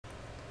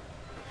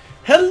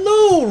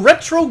Hello,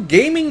 retro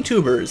gaming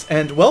tubers,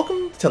 and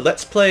welcome to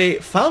Let's Play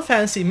Final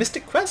Fantasy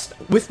Mystic Quest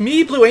with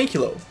me,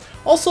 BlueAnkylo,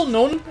 also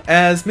known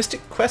as Mystic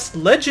Quest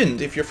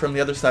Legend if you're from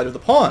the other side of the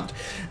pond,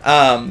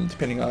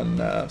 depending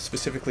on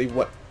specifically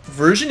what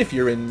version. If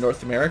you're in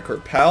North America or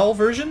PAL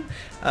version,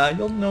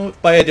 you'll know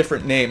it by a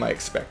different name, I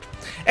expect.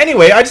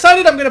 Anyway, I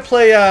decided I'm going to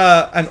play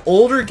an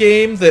older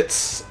game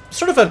that's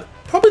sort of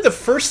probably the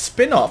first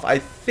spin-off, I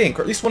think,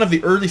 or at least one of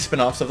the early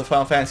spin-offs of the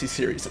Final Fantasy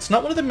series. It's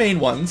not one of the main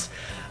ones,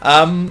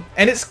 and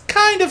it's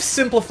kind of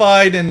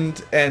simplified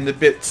and a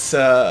bit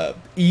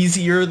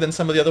easier than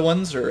some of the other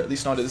ones, or at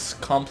least not as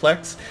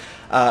complex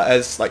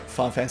as like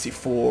Final Fantasy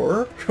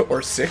 4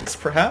 or 6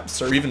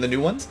 perhaps, or even the new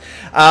ones.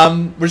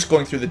 We're just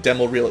going through the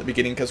demo reel at the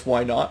beginning because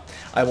why not?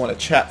 I want to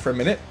chat for a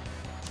minute,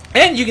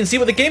 and you can see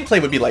what the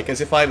gameplay would be like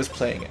as if I was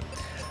playing it.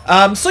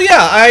 So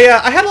yeah,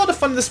 I had a lot of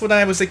fun with this when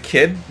I was a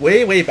kid,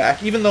 way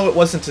back, even though it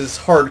wasn't as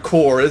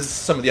hardcore as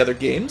some of the other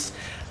games.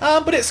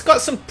 But it's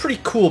got some pretty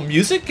cool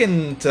music,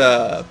 and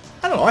I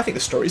don't know, I think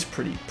the story's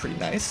pretty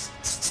nice.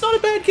 It's not a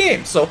bad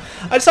game, so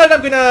I decided I'm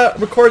going to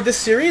record this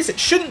series. It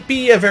shouldn't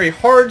be a very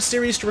hard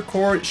series to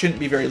record, it shouldn't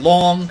be very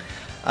long.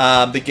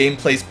 The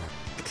gameplay's...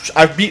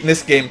 I've beaten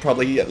this game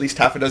probably at least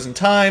half a dozen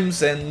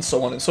times, and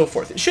so on and so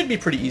forth. It should be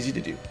pretty easy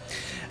to do.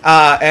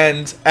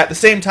 And at the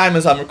same time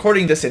as I'm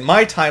recording this in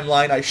my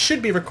timeline, I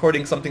should be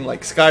recording something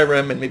like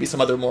Skyrim and maybe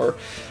some other more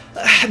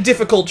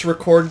difficult to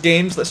record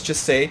games, let's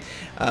just say.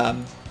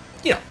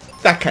 You know,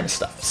 that kind of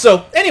stuff.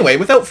 So anyway,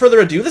 without further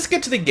ado, let's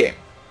get to the game.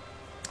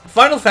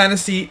 Final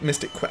Fantasy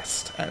Mystic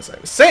Quest, as I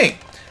was saying.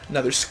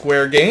 Another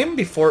Square game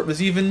before it was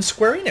even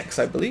Square Enix,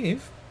 I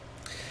believe.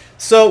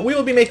 So we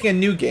will be making a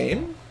new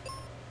game,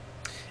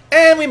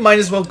 and we might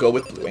as well go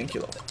with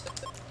BlueAnkylo.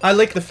 I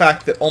like the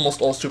fact that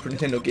almost all Super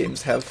Nintendo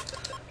games have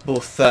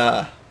both,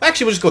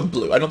 actually we'll just go with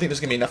Blue. I don't think there's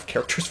going to be enough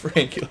characters for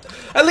Ankylo.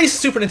 At least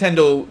Super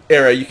Nintendo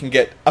era you can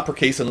get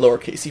uppercase and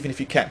lowercase, even if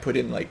you can't put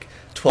in like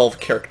 12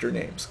 character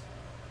names.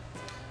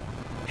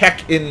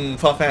 Heck, in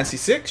Final Fantasy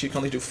 6 you can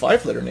only do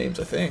 5-letter names,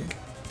 I think.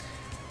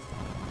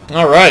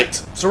 Alright,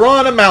 so we're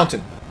on a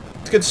mountain.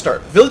 It's a good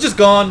start. Village is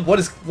gone. What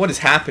is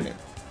happening?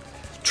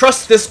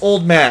 Trust this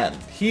old man.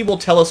 He will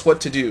tell us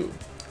what to do.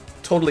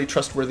 Totally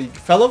trustworthy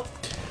fellow.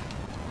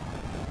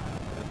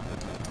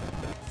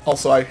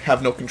 Also, I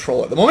have no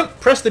control at the moment.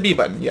 Press the B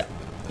button. Yeah,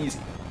 easy.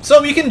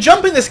 So you can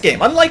jump in this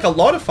game. Unlike a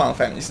lot of Final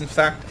Fantasies, in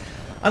fact,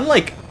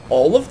 unlike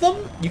all of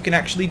them, you can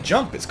actually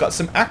jump. It's got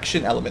some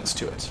action elements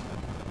to it.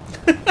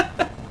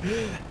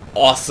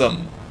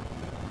 Awesome.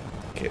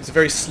 Okay, it's a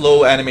very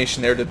slow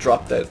animation there to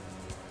drop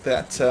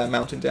that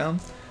mountain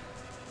down.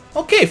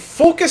 Okay,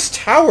 Focus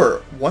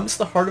Tower. Once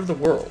the heart of the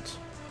world.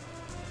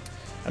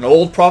 An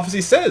old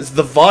prophecy says,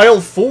 the Vile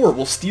Four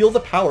will steal the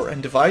power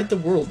and divide the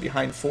world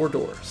behind 4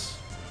 doors.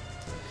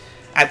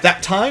 At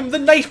that time, the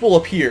night will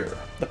appear.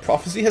 The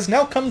prophecy has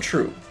now come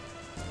true.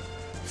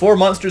 4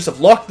 monsters have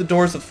locked the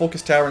doors of the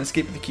Focus Tower and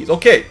escaped with the keys.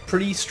 Okay,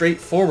 pretty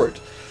straightforward.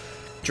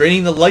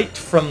 Draining the light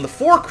from the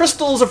 4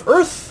 crystals of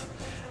Earth,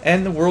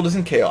 and the world is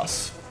in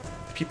chaos.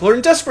 People are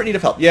in desperate need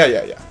of help.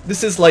 Yeah.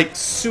 This is like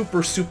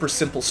super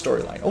simple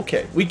storyline.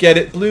 Okay, we get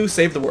it. Blue,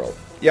 save the world.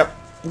 Yep,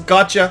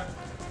 gotcha.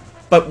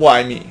 But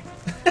why me?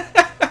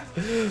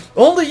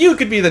 Only you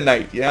could be the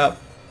knight. Yeah.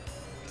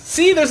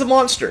 See, there's a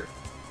monster.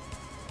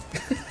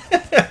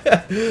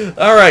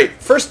 Alright,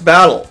 first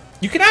battle.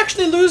 You can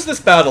actually lose this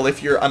battle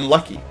if you're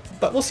unlucky,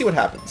 but we'll see what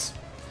happens.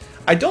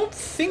 I don't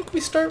think we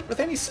start with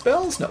any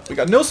spells. No, we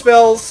got no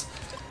spells.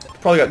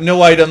 Probably got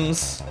no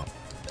items.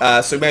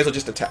 So we might as well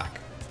just attack.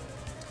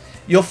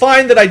 You'll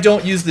find that I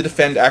don't use the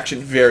defend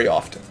action very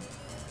often.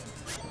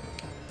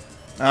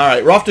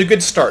 Alright, we're off to a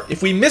good start.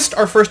 If we missed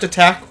our first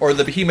attack or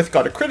the behemoth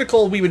got a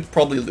critical, we would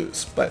probably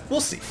lose. But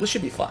we'll see. We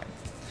should be fine.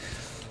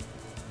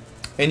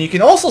 And you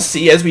can also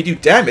see, as we do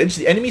damage,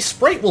 the enemy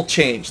sprite will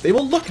change. They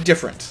will look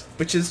different,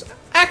 which is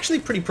actually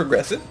pretty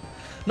progressive.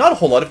 Not a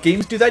whole lot of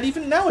games do that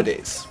even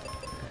nowadays.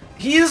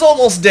 He is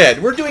almost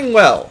dead. We're doing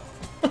well.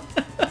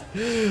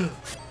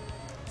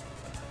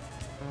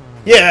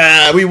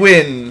 Yeah, we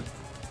win.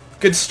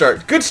 Good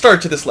start. Good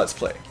start to this Let's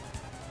Play.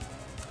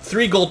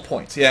 3 gold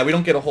points. Yeah, we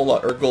don't get a whole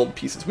lot, or gold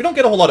pieces. We don't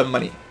get a whole lot of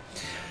money.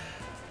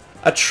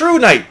 A true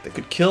knight that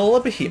could kill a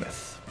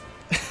behemoth.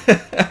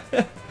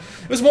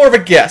 It was more of a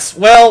guess.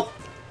 Well,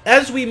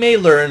 as we may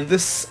learn,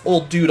 this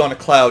old dude on a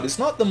cloud is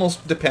not the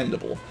most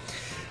dependable.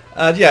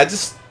 Yeah,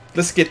 just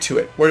let's get to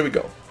it. Where do we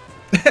go?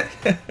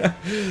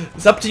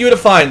 It's up to you to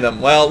find them.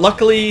 Well,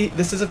 luckily,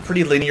 this is a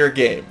pretty linear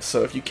game,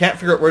 so if you can't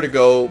figure out where to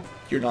go,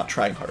 you're not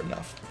trying hard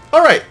enough.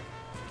 Alright.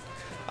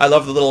 I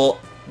love the little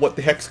what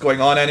the heck's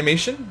going on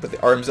animation, with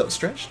the arms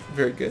outstretched.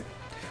 Very good.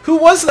 Who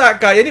was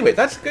that guy anyway?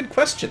 That's a good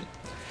question.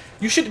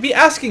 You should be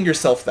asking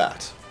yourself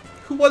that.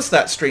 Who was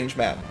that strange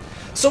man?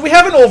 So we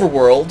have an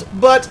overworld,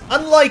 but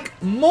unlike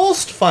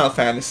most Final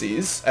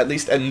Fantasies, at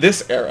least in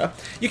this era,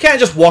 you can't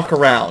just walk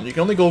around. You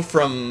can only go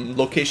from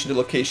location to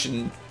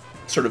location,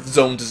 sort of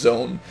zone to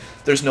zone.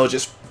 There's no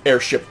just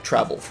airship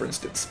travel, for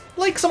instance.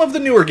 Like some of the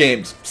newer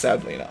games,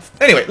 sadly enough.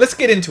 Anyway, let's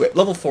get into it.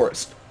 Level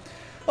Forest.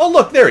 Oh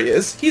look, there he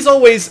is. He's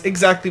always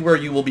exactly where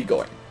you will be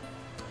going.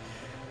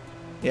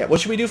 Yeah,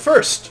 what should we do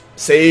first?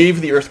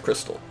 Save the Earth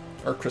Crystal.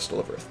 Or Crystal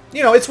of Earth.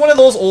 You know, it's one of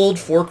those old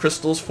 4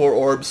 crystals, 4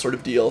 orbs sort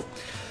of deal.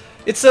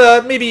 It's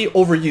a maybe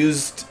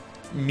overused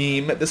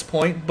meme at this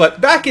point,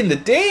 but back in the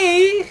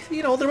day,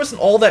 you know, there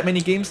wasn't all that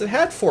many games that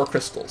had 4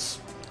 crystals.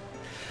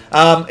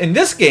 In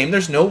this game,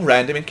 there's no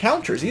random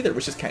encounters either,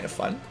 which is kind of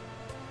fun.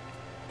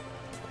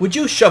 Would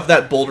you shove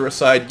that boulder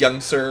aside, young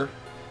sir?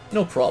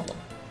 No problem.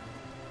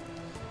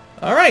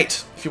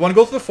 Alright, if you want to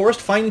go through the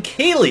forest, find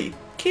Kaylee.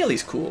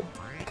 Kaylee's cool.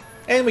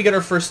 And we get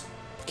our first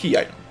key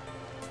item.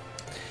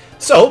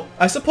 So,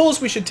 I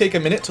suppose we should take a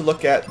minute to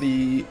look at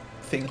the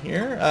thing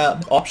here.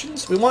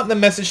 Options. We want the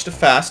message to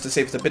fast to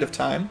save us a bit of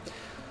time.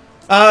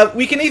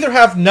 We can either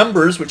have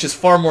numbers, which is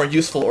far more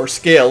useful, or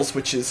scales,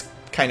 which is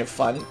kind of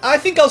fun. I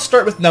think I'll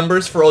start with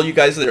numbers for all you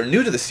guys that are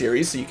new to the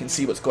series, so you can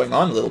see what's going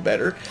on a little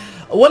better.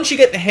 Once you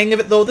get the hang of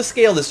it, though, the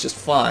scale is just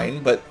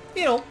fine, but,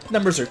 you know,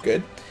 numbers are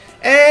good.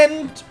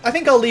 And I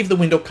think I'll leave the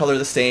window color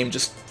the same,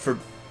 just for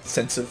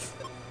sense of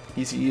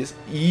ease.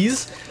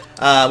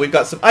 We've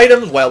got some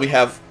items while we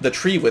have the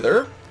tree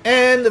wither,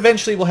 and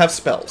eventually we'll have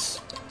spells.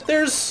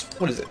 There's,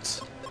 what is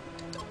it?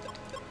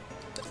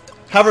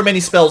 However many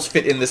spells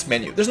fit in this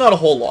menu. There's not a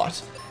whole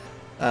lot.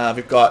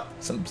 We've got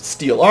some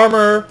steel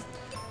armor,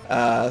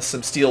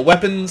 some steel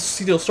weapons,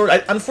 steel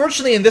sword.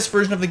 Unfortunately, in this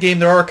version of the game,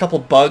 there are a couple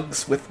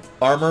bugs with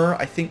armor,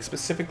 I think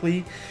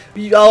specifically.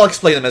 I'll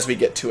explain them as we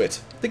get to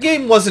it. The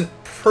game wasn't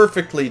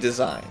perfectly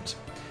designed.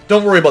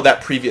 Don't worry about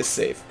that previous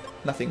save.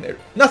 Nothing there.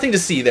 Nothing to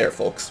see there,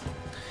 folks.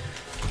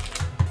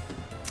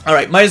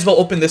 Alright, might as well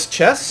open this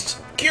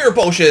chest. Cure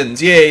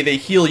potions! Yay, they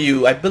heal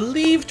you, I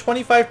believe,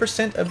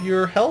 25% of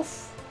your health.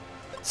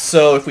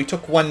 So if we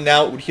took one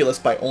now, it would heal us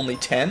by only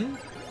 10.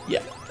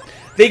 Yeah.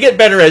 They get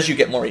better as you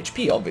get more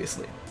HP,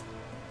 obviously.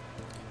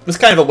 It was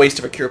kind of a waste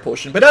of a cure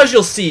potion, but as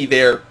you'll see,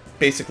 they're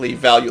basically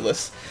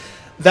valueless.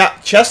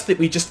 That chest that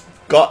we just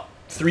got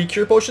 3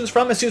 cure potions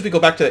from, as soon as we go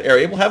back to the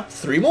area, we'll have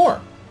 3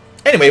 more.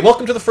 Anyway,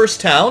 welcome to the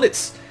first town.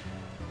 It's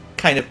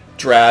kind of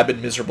drab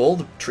and miserable.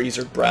 The trees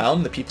are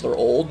brown, the people are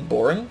old and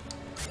boring.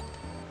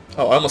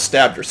 Oh, I almost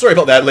stabbed her. Sorry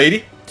about that,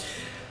 lady.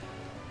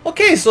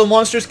 Okay, so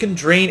monsters can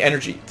drain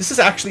energy. This is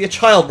actually a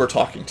child we're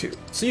talking to.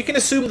 So you can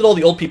assume that all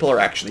the old people are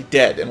actually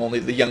dead, and only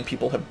the young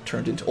people have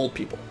turned into old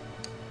people.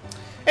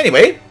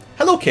 Anyway,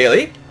 hello,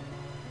 Kaylee.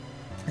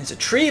 There's a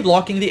tree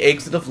blocking the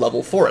exit of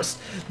Level Forest.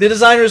 The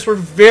designers were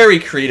very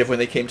creative when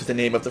they came to the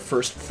name of the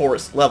first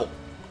forest level.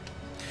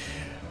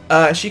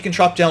 She can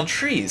chop down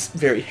trees.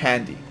 Very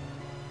handy.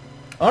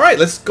 Alright,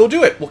 let's go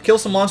do it. We'll kill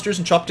some monsters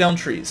and chop down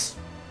trees.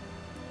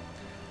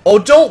 Oh,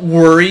 don't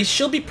worry.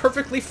 She'll be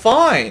perfectly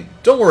fine.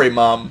 Don't worry,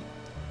 Mom.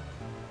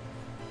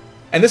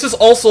 And this is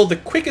also the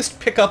quickest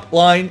pickup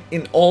line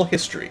in all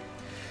history.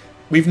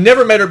 We've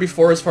never met her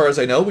before, as far as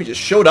I know. We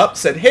just showed up,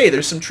 said, hey,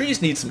 there's some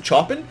trees need some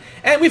chopping,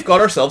 and we've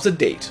got ourselves a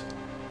date.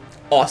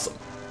 Awesome.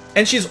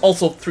 And she's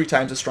also 3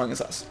 times as strong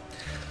as us.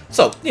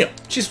 So, you know,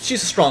 she's a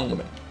strong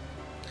woman.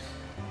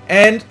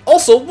 And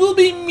also, we'll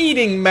be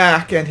meeting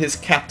Mac and his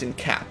Captain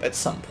Cap at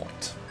some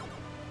point.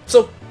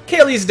 So,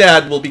 Kaylee's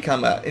dad will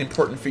become an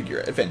important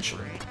figure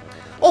eventually.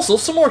 Also,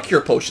 some more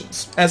cure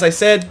potions. As I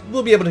said,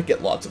 we'll be able to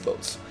get lots of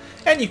those.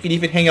 And you can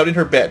even hang out in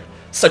her bed.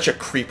 Such a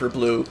creeper,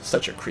 Blue.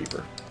 Such a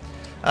creeper.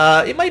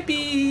 It might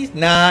be...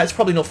 Nah, it's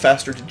probably no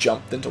faster to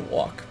jump than to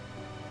walk.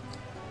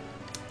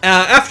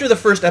 After the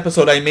first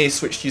episode, I may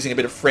switch to using a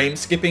bit of frame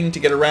skipping to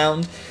get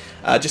around,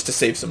 just to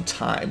save some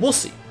time. We'll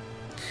see.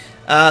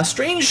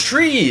 Strange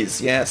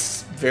trees.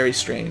 Yes, very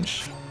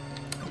strange.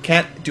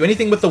 Can't do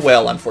anything with the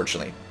well,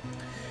 unfortunately.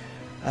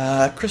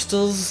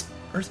 Crystals,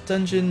 Earth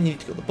Dungeon, you need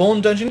to go to the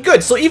Bone Dungeon.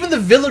 Good, so even the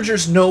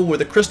villagers know where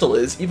the crystal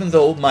is, even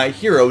though my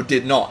hero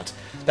did not.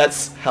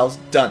 That's how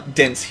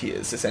dense he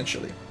is,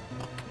 essentially.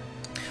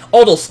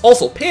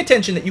 Also, pay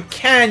attention that you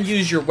can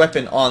use your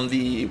weapon on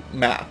the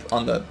map,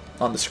 on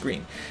the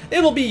screen.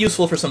 It will be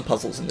useful for some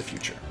puzzles in the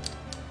future.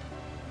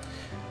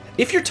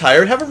 If you're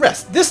tired, have a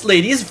rest. This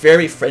lady is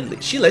very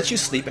friendly. She lets you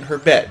sleep in her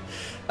bed.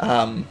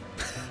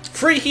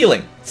 Free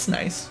healing. It's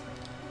nice.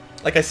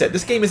 Like I said,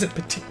 this game isn't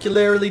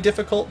particularly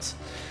difficult.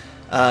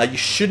 You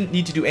shouldn't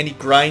need to do any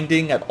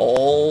grinding at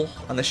all,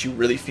 unless you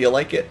really feel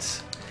like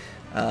it.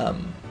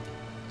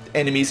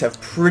 Enemies have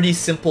pretty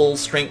simple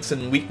strengths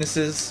and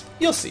weaknesses.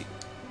 You'll see.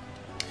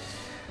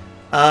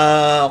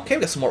 Okay,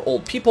 we got some more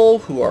old people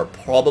who are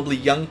probably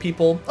young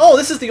people. Oh,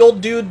 this is the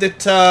old dude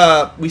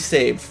that we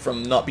saved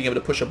from not being able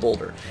to push a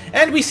boulder.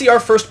 And we see our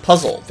first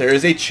puzzle. There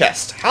is a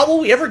chest. How will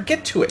we ever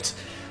get to it?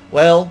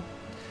 Well,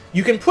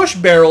 you can push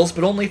barrels,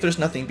 but only if there's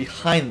nothing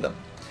behind them.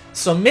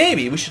 So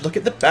maybe we should look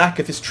at the back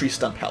of his tree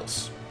stump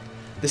house.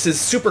 This is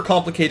super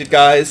complicated,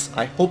 guys.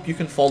 I hope you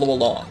can follow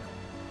along.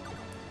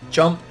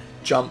 Jump,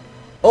 jump.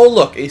 Oh,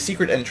 look, a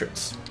secret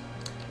entrance.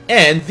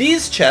 And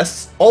these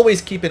chests,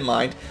 always keep in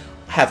mind,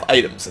 have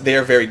items. They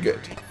are very good.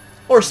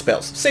 Or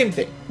spells. Same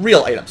thing.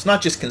 Real items,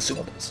 not just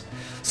consumables.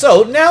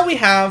 So now we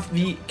have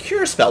the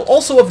cure spell.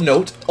 Also of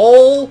note,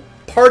 all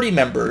party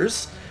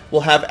members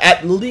will have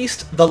at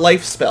least the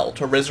life spell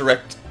to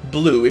resurrect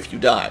Blue if you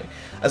die,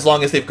 as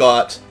long as they've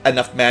got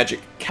enough magic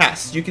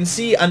cast. You can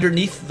see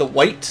underneath the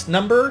white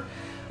number,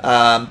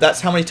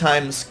 That's how many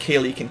times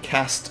Kaylee can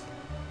cast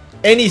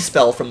any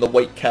spell from the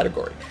white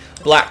category.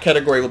 Black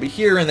category will be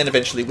here, and then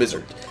eventually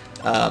wizard.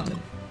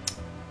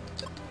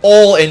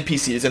 All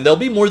NPCs, and there'll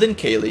be more than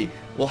Kaylee,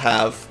 will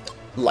have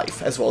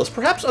life, as well as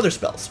perhaps other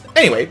spells.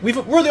 Anyway,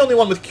 we're the only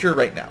one with cure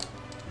right now.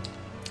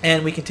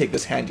 And we can take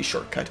this handy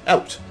shortcut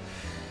out.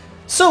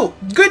 So,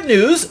 good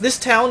news, this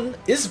town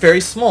is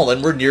very small,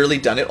 and we're nearly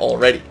done it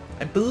already.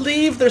 I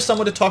believe there's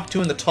someone to talk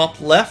to in the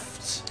top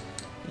left.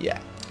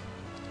 Yeah.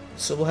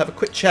 So we'll have a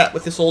quick chat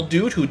with this old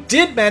dude who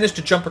did manage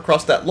to jump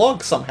across that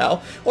log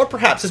somehow, or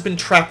perhaps has been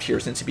trapped here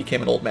since he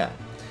became an old man.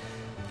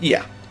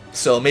 Yeah.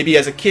 So maybe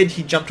as a kid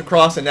he jumped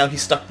across and now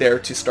he's stuck there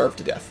to starve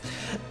to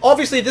death.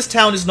 Obviously this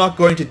town is not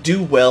going to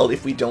do well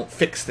if we don't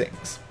fix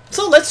things.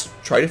 So let's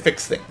try to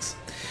fix things.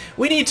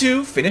 We need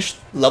to finish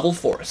level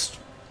forest.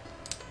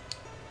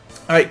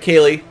 Alright,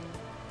 Kaylee.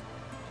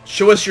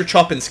 Show us your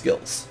chopping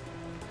skills.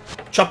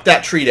 Chop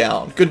that tree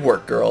down. Good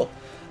work, girl.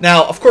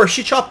 Now, of course,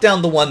 she chopped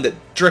down the one that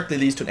directly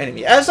leads to an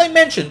enemy. As I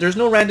mentioned, there's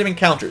no random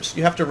encounters.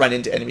 You have to run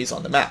into enemies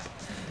on the map.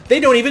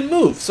 They don't even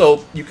move,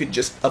 so you could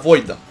just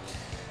avoid them.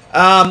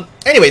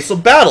 Anyway, so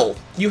battle.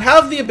 You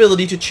have the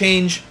ability to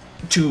change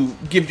to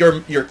give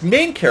your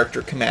main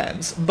character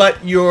commands,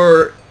 but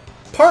your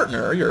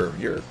partner,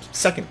 your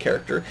second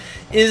character,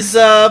 is,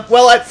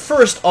 well, at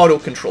first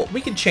auto-controlled.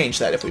 We can change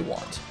that if we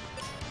want.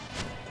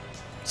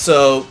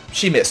 So,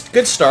 she missed.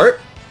 Good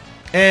start.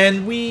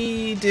 And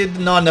we did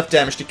not enough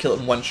damage to kill it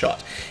in one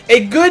shot.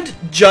 A good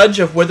judge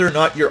of whether or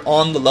not you're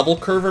on the level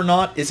curve or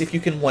not is if you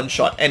can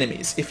one-shot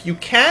enemies. If you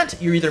can't,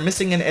 you're either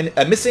missing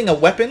a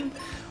weapon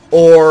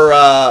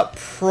or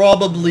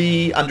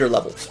probably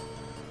under-leveled.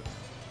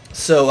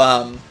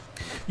 So,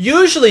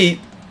 usually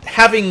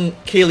having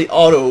Kaylee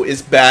auto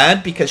is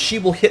bad because she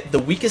will hit the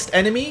weakest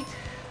enemy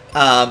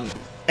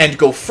and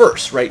go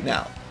first right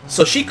now.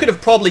 So she could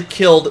have probably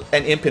killed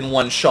an imp in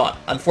one shot.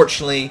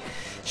 Unfortunately,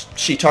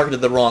 she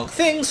targeted the wrong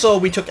thing, so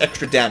we took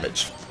extra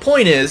damage.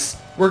 Point is,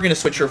 we're going to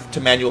switch her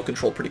to manual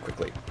control pretty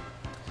quickly.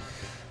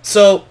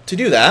 So, to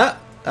do that,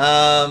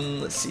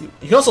 let's see.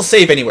 You can also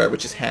save anywhere,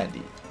 which is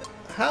handy.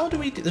 How do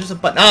we do? There's a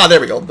button. Ah, there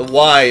we go. The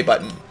Y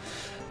button.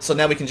 So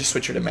now we can just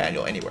switch her to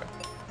manual anywhere.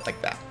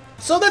 Like that.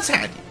 So that's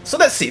handy. So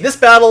let's see. This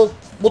battle,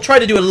 we'll try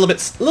to do it a little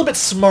bit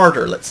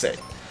smarter, let's say.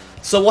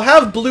 So we'll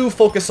have Blue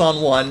focus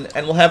on one,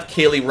 and we'll have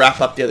Kaylee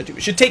wrap up the other two.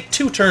 We should take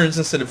 2 turns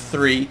instead of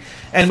 3,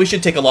 and we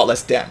should take a lot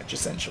less damage,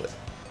 essentially.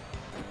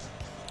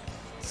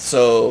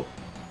 So,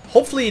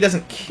 hopefully he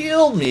doesn't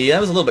kill me.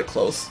 That was a little bit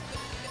close.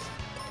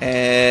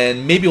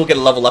 And maybe we'll get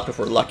a level up if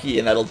we're lucky,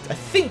 and that'll, I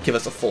think, give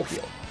us a full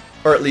heal.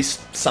 Or at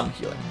least some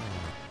healing.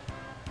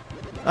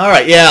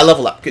 Alright, yeah,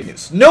 level up. Good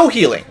news. No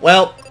healing.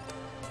 Well,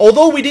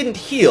 although we didn't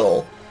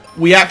heal,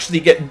 we actually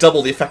get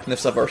double the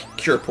effectiveness of our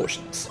cure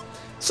potions.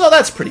 So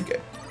that's pretty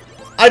good.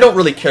 I don't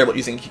really care about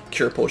using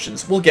cure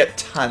potions. We'll get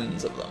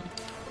tons of them.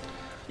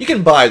 You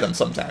can buy them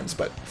sometimes,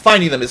 but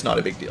finding them is not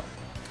a big deal.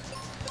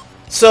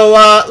 So,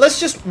 let's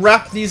just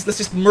wrap these, let's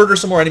just murder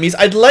some more enemies.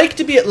 I'd like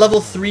to be at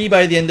level 3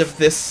 by the end of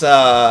this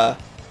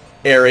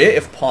area,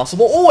 if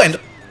possible. Oh, and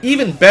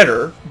even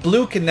better,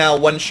 Blue can now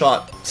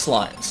one-shot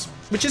slimes,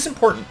 which is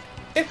important.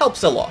 It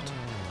helps a lot.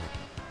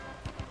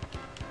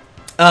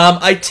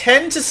 I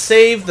tend to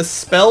save the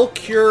spell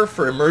cure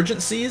for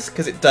emergencies,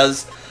 because it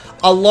does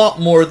a lot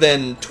more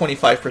than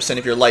 25%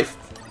 of your life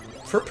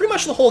for pretty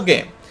much the whole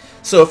game.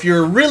 So if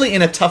you're really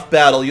in a tough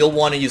battle, you'll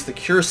want to use the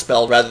cure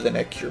spell rather than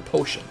a cure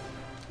potion,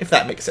 if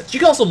that makes sense. You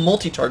can also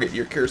multi-target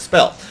your cure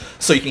spell,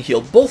 so you can heal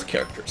both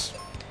characters.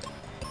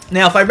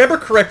 Now, if I remember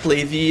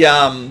correctly,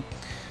 the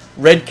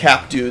red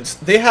cap dudes,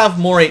 they have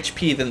more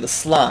HP than the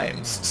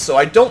slimes, so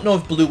I don't know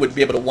if Blue would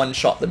be able to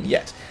one-shot them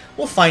yet.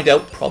 We'll find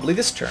out probably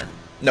this turn.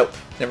 Nope,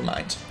 never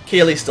mind.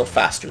 Kaylee's still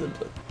faster than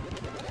Blue.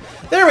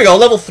 There we go,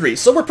 level 3.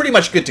 So we're pretty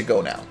much good to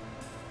go now.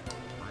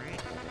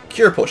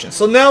 Cure potion.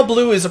 So now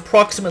Blue is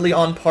approximately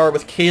on par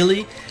with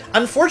Kaylee.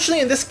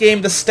 Unfortunately, in this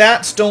game, the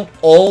stats don't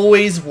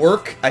always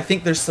work. I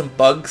think there's some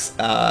bugs.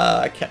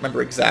 I can't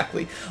remember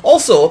exactly.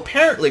 Also,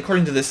 apparently,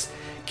 according to this,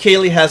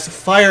 Kaylee has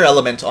fire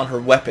element on her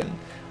weapon.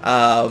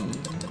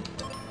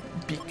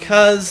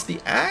 Because the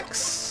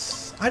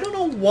axe? I don't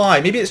know why.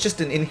 Maybe it's just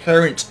an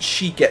inherent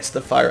she gets the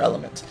fire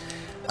element.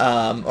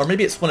 Or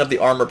maybe it's one of the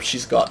armor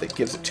she's got that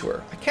gives it to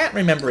her. I can't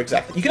remember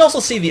exactly. You can also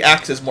see the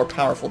axe is more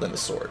powerful than the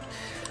sword.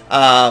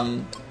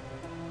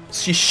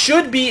 She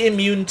should be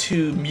immune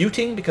to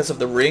muting because of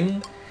the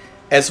ring,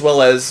 as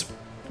well as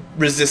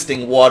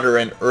resisting water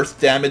and earth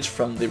damage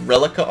from the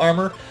Relica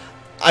armor.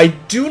 I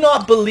do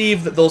not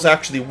believe that those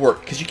actually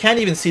work, because you can't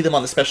even see them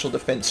on the special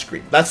defense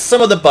screen. That's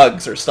some of the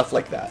bugs or stuff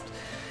like that.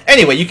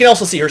 Anyway, you can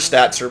also see her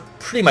stats are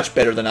pretty much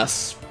better than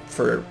us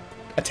for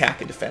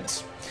attack and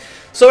defense.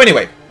 So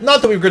anyway,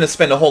 not that we were going to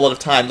spend a whole lot of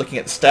time looking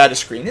at the status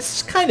screen.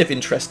 It's kind of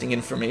interesting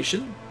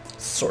information.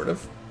 Sort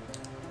of.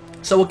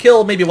 So we'll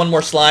kill maybe one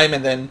more slime,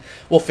 and then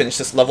we'll finish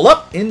this level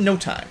up in no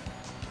time.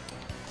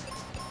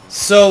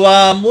 So,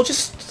 we'll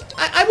just...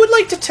 I would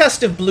like to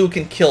test if Blue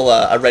can kill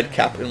a red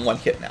cap in one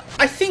hit now.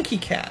 I think he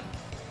can.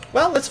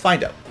 Well, let's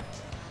find out.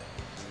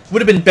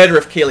 Would have been better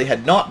if Kaylee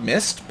had not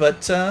missed,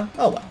 but oh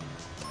well.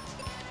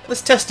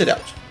 Let's test it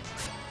out.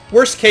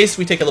 Worst case,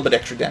 we take a little bit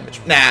extra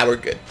damage. Nah, we're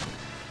good.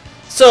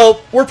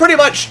 So, we're pretty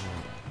much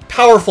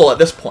powerful at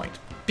this point.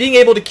 Being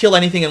able to kill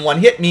anything in one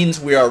hit means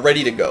we are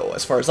ready to go,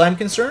 as far as I'm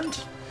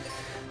concerned.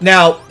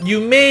 Now,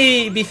 you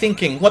may be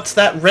thinking, what's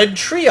that red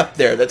tree up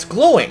there that's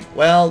glowing?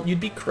 Well, you'd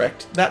be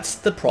correct. That's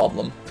the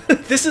problem.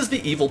 This is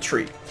the evil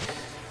tree.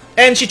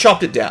 And she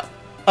chopped it down.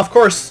 Of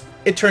course,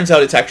 it turns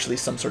out it's actually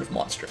some sort of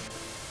monster.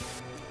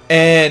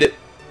 And it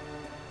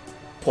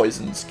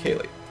poisons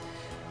Kaylee.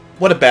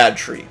 What a bad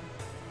tree.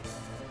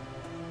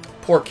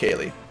 Poor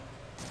Kaylee.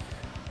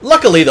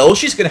 Luckily, though,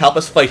 she's going to help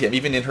us fight him,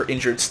 even in her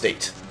injured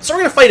state. So we're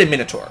going to fight a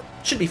Minotaur.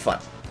 Should be fun.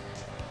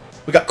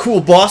 We got cool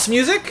boss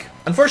music.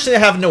 Unfortunately, I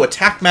have no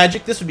attack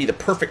magic. This would be the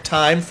perfect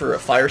time for a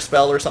fire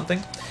spell or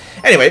something.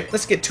 Anyway,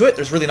 let's get to it.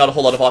 There's really not a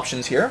whole lot of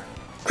options here.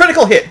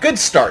 Critical hit. Good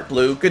start,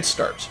 Blue. Good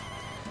start.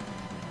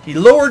 He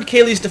lowered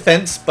Kaylee's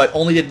defense, but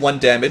only did 1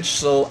 damage,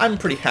 so I'm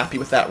pretty happy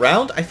with that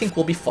round. I think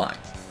we'll be fine.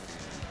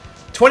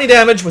 20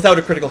 damage without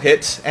a critical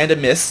hit, and a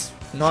miss.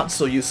 Not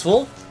so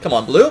useful. Come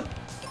on, Blue.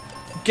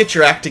 Get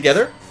your act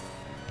together.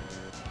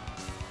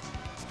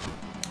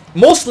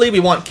 Mostly, we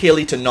want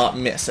Kaylee to not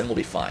miss, and we'll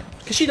be fine.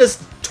 Because she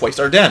does twice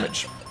our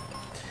damage.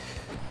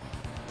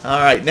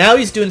 Alright, now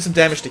he's doing some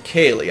damage to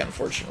Kaylee,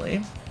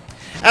 unfortunately.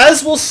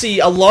 As we'll see,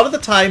 a lot of the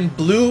time,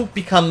 Blue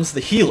becomes the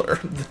healer,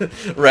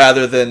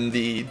 rather than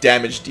the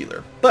damage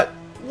dealer. But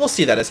we'll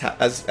see that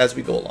as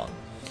we go along.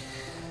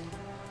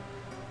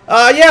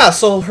 Yeah,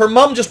 so her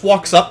mum just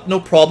walks up, no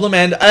problem,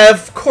 and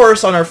of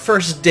course, on our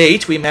first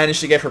date, we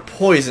managed to get her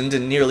poisoned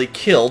and nearly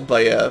killed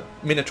by a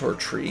Minotaur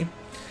tree.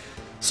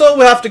 So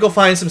we'll have to go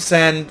find some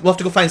sand. We'll have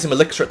to go find some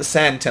elixir at the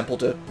Sand Temple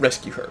to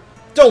rescue her.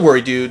 Don't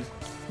worry, dude.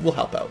 We'll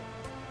help out.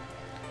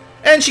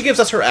 And she gives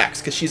us her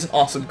axe because she's an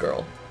awesome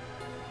girl.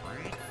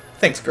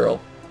 Thanks, girl.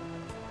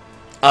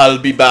 I'll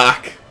be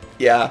back.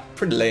 Yeah,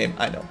 pretty lame,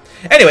 I know.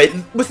 Anyway,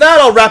 with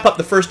that, I'll wrap up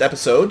the first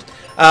episode.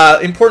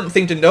 Important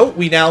thing to note: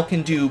 we now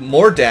can do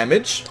more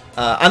damage,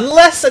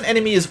 unless an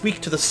enemy is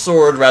weak to the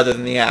sword rather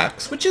than the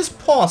axe, which is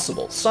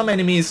possible. Some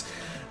enemies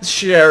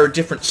share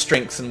different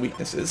strengths and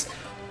weaknesses.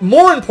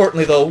 More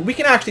importantly, though, we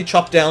can actually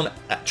chop down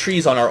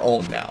trees on our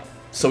own now.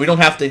 So we don't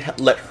have to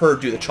let her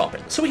do the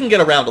chopping. So we can get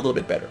around a little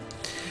bit better.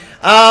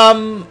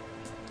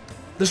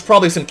 There's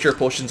probably some cure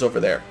potions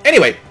over there.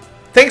 Anyway,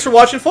 thanks for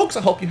watching, folks.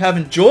 I hope you have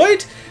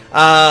enjoyed.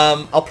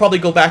 I'll probably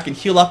go back and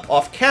heal up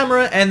off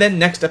camera. And then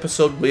next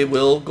episode, we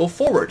will go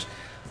forward.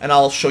 And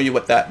I'll show you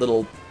what that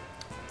little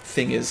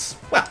thing is.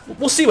 Well,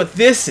 we'll see what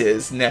this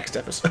is next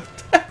episode.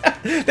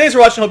 Thanks for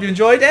watching. Hope you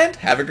enjoyed. And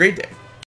have a great day.